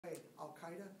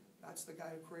al-Qaeda? That's the guy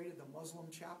who created the Muslim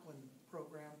chaplain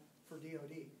program for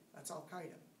DOD. That's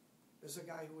al-Qaeda. This is a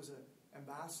guy who was an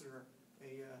ambassador,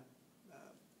 a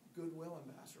goodwill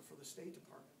ambassador for the State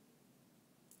Department.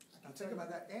 Now think about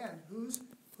that. And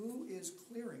who is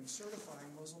clearing, certifying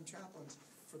Muslim chaplains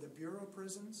for the Bureau of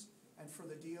Prisons and for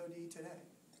the DOD today?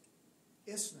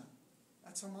 ISNA.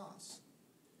 That's Hamas.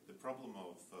 The problem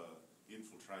of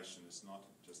infiltration is not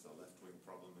just a left-wing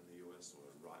problem in the US or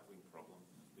a right-wing problem.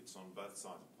 It's on both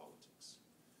sides of politics.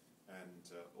 And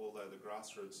although the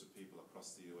grassroots of people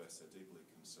across the US are deeply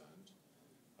concerned,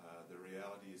 the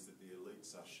reality is that the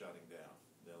elites are shutting down.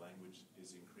 Their language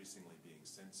is increasingly being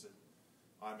censored.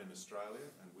 I'm in Australia,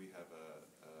 and we have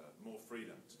more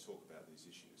freedom to talk about these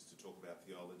issues, to talk about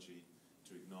theology,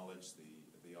 to acknowledge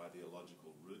the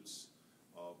ideological roots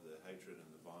of the hatred and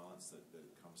the violence that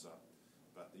comes up.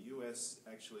 But the US,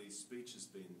 actually, speech has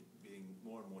been being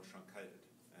more and more truncated,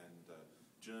 and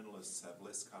journalists have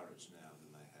less courage now than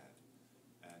they had,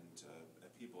 and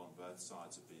people on both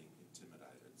sides are being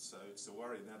intimidated. So it's a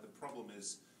worry. Now, the problem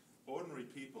is ordinary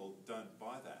people don't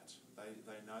buy that.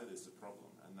 They know there's a problem,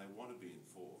 and they want to be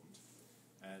informed,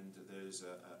 and there's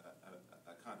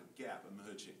a kind of gap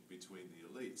emerging between the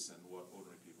elites and what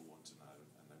ordinary people want to know,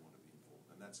 and they want to be informed.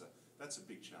 And that's a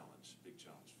big challenge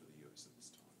for the US at this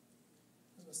time.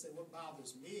 I was going to say, what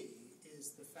bothers me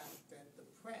is the fact that the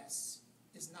press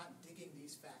is not digging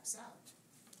these facts out,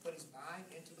 but is buying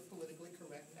into the politically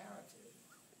correct narrative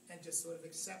and just sort of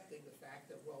accepting the fact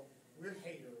that, well, we're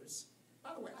haters.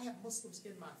 By the way, I have Muslims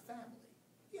in my family.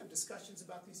 We have discussions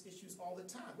about these issues all the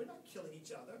time. We're not killing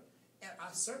each other, and I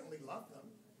certainly love them.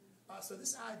 So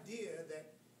this idea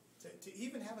that to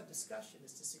even have a discussion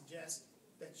is to suggest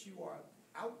that you are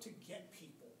out to get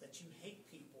people, that you hate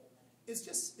people, it's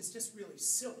just really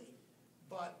silly,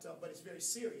 but it's very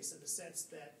serious in the sense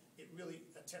that it really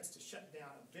attempts to shut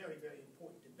down a very, very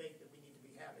important debate that we need to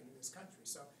be having in this country.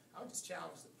 So I would just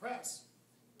challenge the press,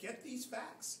 get these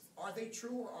facts. Are they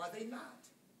true or are they not?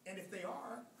 And if they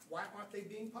are, why aren't they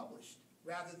being published,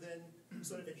 rather than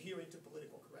sort of adhering to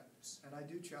political correctness? And I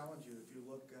do challenge you, if you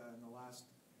look in the last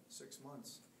 6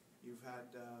 months, you've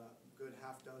had a good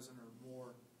half dozen or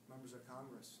more members of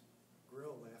Congress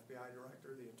grill the FBI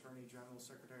director, the Attorney General,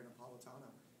 Secretary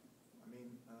Napolitano. I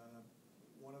mean,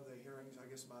 one of the hearings, I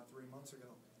guess about 3 months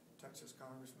ago, Texas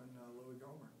Congressman Louis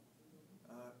Gohmert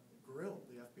grilled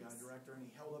the FBI director, and he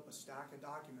held up a stack of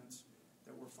documents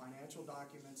that were financial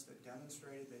documents that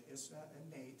demonstrated that ISNA and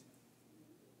NATE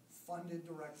funded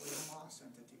directly Hamas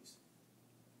entities,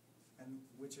 and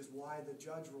which is why the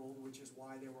judge ruled, which is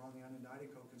why they were on the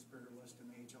unindicted co-conspirator list in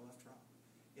the HLF trial.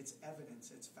 It's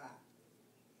evidence, it's fact.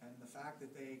 And the fact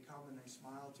that they come and they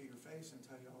smile to your face and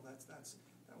tell you, oh, that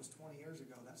was 20 years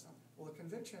ago, that's not. Well, the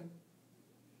conviction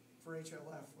for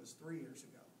HLF was 3 years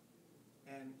ago.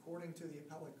 And according to the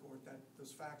appellate court, that those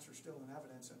facts are still in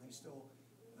evidence, and they still,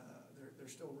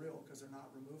 they're still real, because they're not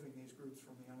removing these groups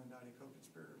from the unindicted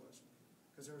co-conspirator list.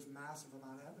 Because there's massive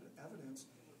amount of evidence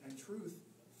and truth,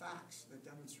 facts that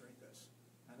demonstrate this.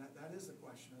 And that is the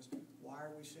question, is why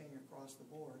are we seeing across the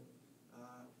board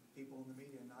people in the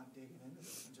media not digging into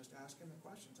this and just asking the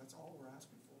questions? That's all we're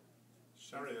asking for.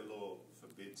 Sharia law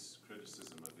forbids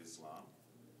criticism of Islam,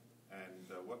 and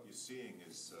what you're seeing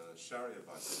is Sharia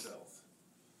by stealth.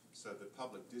 So the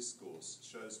public discourse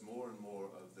shows more and more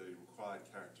of the required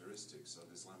characteristics of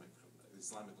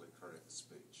Islamically correct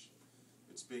speech.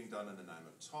 It's being done in the name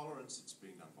of tolerance. It's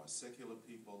being done by secular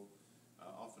people,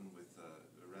 often with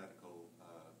radical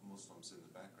Muslims in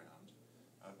the background.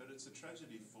 But it's a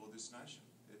tragedy for this nation.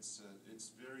 It's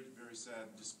very, very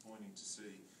sad and disappointing to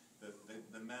see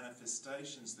the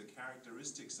manifestations, the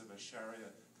characteristics of a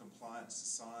Sharia-compliant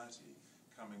society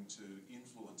coming to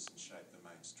influence and shape the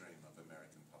mainstream of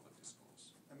American public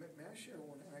discourse. And may I share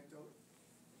one anecdote?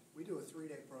 We do a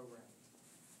 3-day program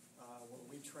where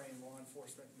we train law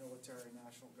enforcement, military,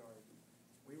 National Guard.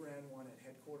 We ran one at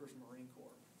headquarters Marine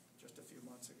Corps just a few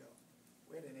months ago.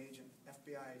 We had an agent,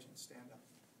 FBI agent, stand up.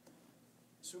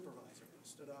 Supervisor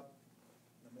stood up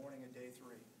in the morning of day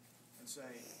 3 and say,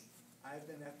 I've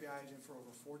been an FBI agent for over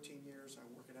 14 years. I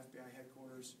work at FBI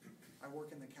headquarters. I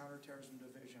work in the counterterrorism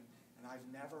division, and I've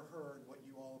never heard what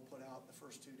you all have put out the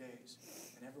first 2 days.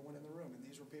 And everyone in the room, and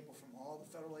these were people from all the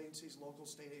federal agencies, local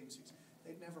state agencies,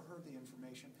 they'd never heard the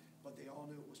information, but they all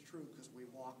knew it was true because we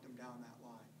walked them down that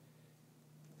line.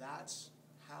 That's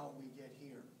how we get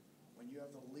here. When you have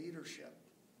the leadership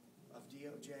of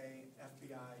DOJ,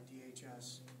 FBI,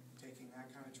 DHS taking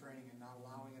that kind of training and not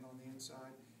allowing it on the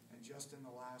inside, and just in the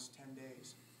last 10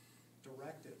 days,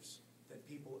 directives that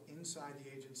people inside the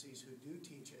agencies who do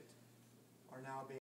teach it are now being